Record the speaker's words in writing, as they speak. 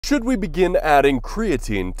Should we begin adding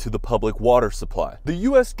creatine to the public water supply? The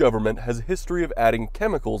U.S. government has a history of adding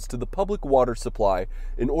chemicals to the public water supply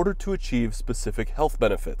in order to achieve specific health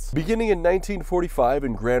benefits. Beginning in 1945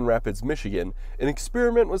 in Grand Rapids, Michigan, an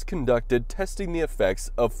experiment was conducted testing the effects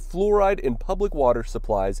of fluoride in public water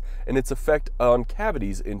supplies and its effect on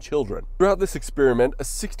cavities in children. Throughout this experiment, a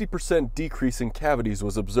 60% decrease in cavities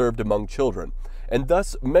was observed among children, and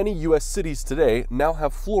thus many U.S. cities today now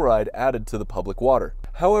have fluoride added to the public water.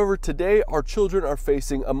 However, today our children are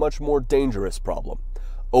facing a much more dangerous problem: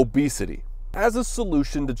 obesity. As a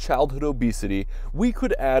solution to childhood obesity, we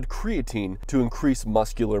could add creatine to increase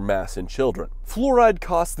muscular mass in children. Fluoride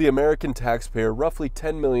costs the American taxpayer roughly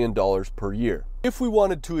 $10 million per year. If we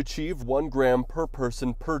wanted to achieve 1 gram per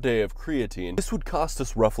person per day of creatine, this would cost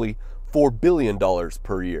us roughly $4 billion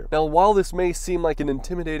per year. Now, while this may seem like an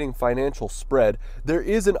intimidating financial spread, there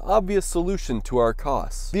is an obvious solution to our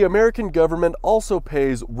costs. The American government also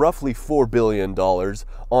pays roughly $4 billion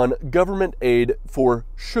on government aid for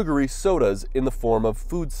sugary sodas in the form of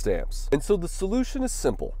food stamps. And so the solution is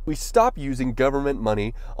simple. We stop using government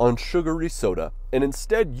money on sugary soda and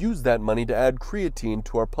instead use that money to add creatine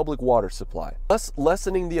to our public water supply, thus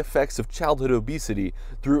lessening the effects of childhood obesity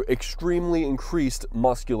through extremely increased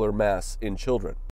muscular mass in children.